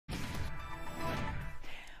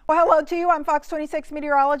Well, hello to you. I'm Fox 26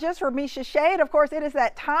 meteorologist Ramisha Shade. Of course, it is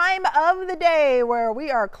that time of the day where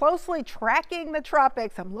we are closely tracking the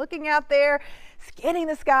tropics. I'm looking out there, scanning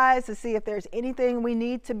the skies to see if there's anything we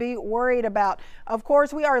need to be worried about. Of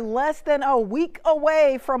course, we are less than a week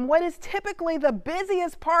away from what is typically the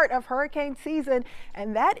busiest part of hurricane season,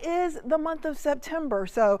 and that is the month of September.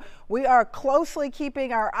 So we are closely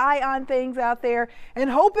keeping our eye on things out there and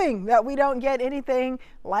hoping that we don't get anything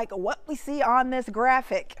like what we see on this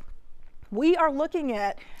graphic. We are looking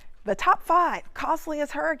at the top 5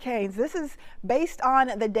 costliest hurricanes. This is based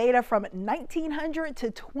on the data from 1900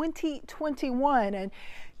 to 2021. And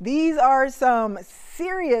these are some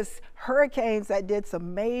serious hurricanes that did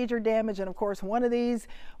some major damage. And of course, one of these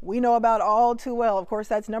we know about all too well. Of course,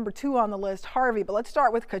 that's number 2 on the list, Harvey. But let's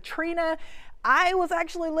start with Katrina. I was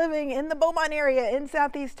actually living in the Beaumont area in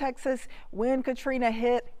Southeast Texas when Katrina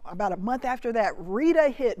hit. About a month after that, Rita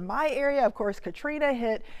hit my area. Of course, Katrina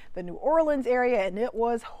hit the New Orleans area, and it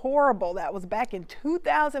was horrible. That was back in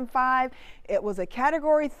 2005. It was a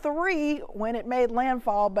Category 3 when it made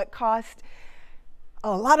landfall, but cost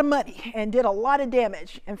a lot of money and did a lot of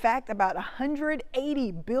damage. In fact, about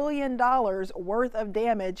 $180 billion worth of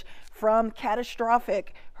damage from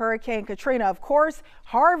catastrophic Hurricane Katrina. Of course,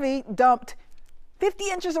 Harvey dumped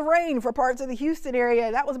 50 inches of rain for parts of the Houston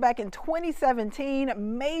area. That was back in 2017.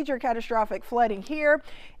 Major catastrophic flooding here.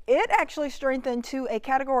 It actually strengthened to a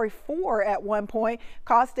Category 4 at one point,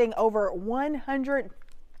 costing over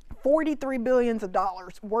 $143 billion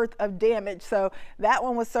worth of damage. So that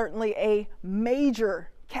one was certainly a major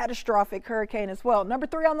catastrophic hurricane as well. Number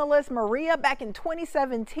 3 on the list, Maria, back in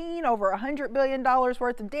 2017, over $100 billion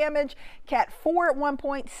worth of damage. Cat 4 at one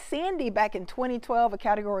point. Sandy back in 2012, a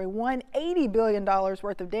Category 1, $80 billion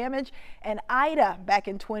worth of damage. And Ida back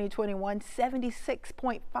in 2021,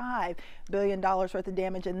 $76.5 billion worth of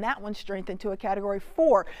damage. And that one strengthened to a Category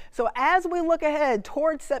 4. So as we look ahead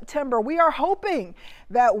towards September, we are hoping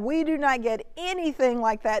that we do not get anything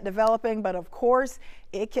like that developing. But of course,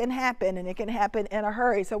 it can happen, and it can happen in a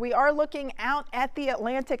hurry. So we are looking out at the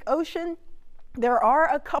Atlantic Ocean. There are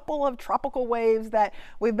a couple of tropical waves that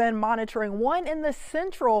we've been monitoring, one in the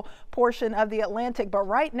central portion of the Atlantic, but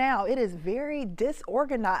right now it is very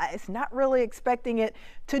disorganized, not really expecting it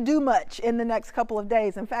to do much in the next couple of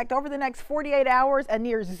days. In fact, over the next 48 hours, a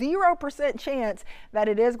near 0% chance that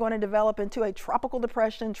it is going to develop into a tropical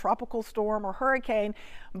depression, tropical storm, or hurricane.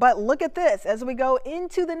 But look at this, as we go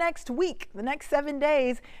into the next week, the next 7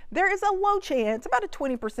 days, there is a low chance, about a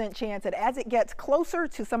 20% chance, that as it gets closer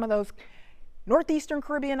to some of those northeastern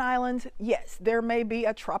Caribbean islands, yes, there may be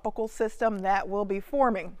a tropical system that will be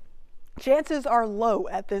forming. Chances are low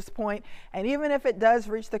at this point, and even if it does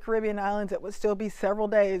reach the Caribbean islands, it would still be several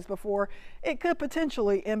days before it could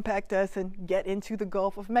potentially impact us and get into the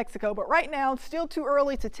Gulf of Mexico. But right now, it's still too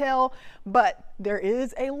early to tell, but there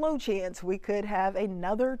is a low chance we could have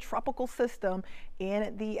another tropical system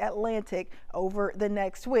in the Atlantic over the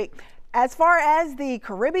next week. As far as the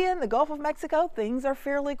Caribbean, the Gulf of Mexico, things are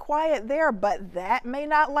fairly quiet there, but that may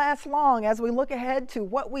not last long. As we look ahead to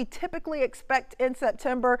what we typically expect in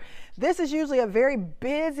September, this is usually a very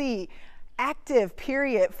busy, active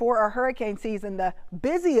period for our hurricane season, the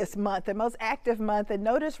busiest month, the most active month. And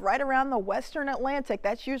notice right around the Western Atlantic,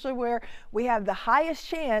 that's usually where we have the highest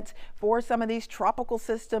chance for some of these tropical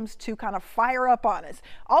systems to kind of fire up on us.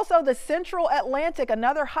 Also, the Central Atlantic,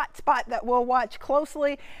 another hot spot that we'll watch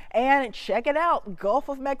closely. And check it out, Gulf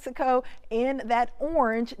of Mexico in that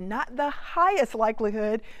orange, not the highest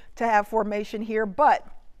likelihood to have formation here, but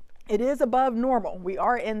it is above normal. We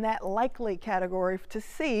are in that likely category to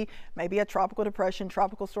see maybe a tropical depression,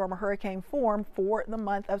 tropical storm, or hurricane form for the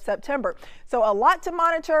month of September. So a lot to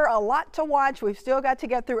monitor, a lot to watch. We've still got to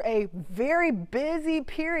get through a very busy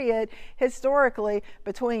period historically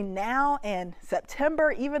between now and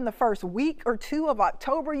September. Even the first week or 2 of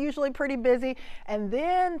October, usually pretty busy. And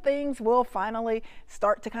then things will finally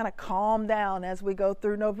start to kind of calm down as we go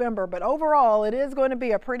through November. But overall, it is going to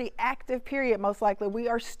be a pretty active period, most likely. We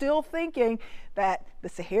are still thinking that the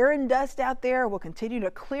Saharan dust out there will continue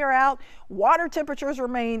to clear out. Water temperatures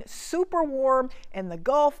remain super warm in the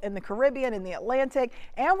Gulf, in the Caribbean, in the Atlantic,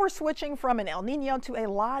 and we're switching from an El Nino to a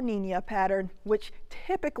La Nina pattern, which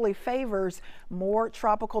typically favors more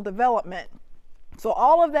tropical development. So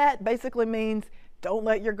all of that basically means don't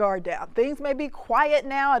let your guard down. Things may be quiet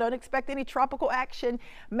now. I don't expect any tropical action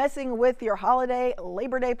messing with your holiday,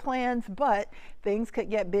 Labor Day plans, but things could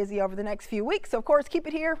get busy over the next few weeks. So of course, keep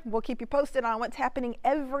it here. We'll keep you posted on what's happening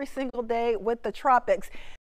every single day with the tropics.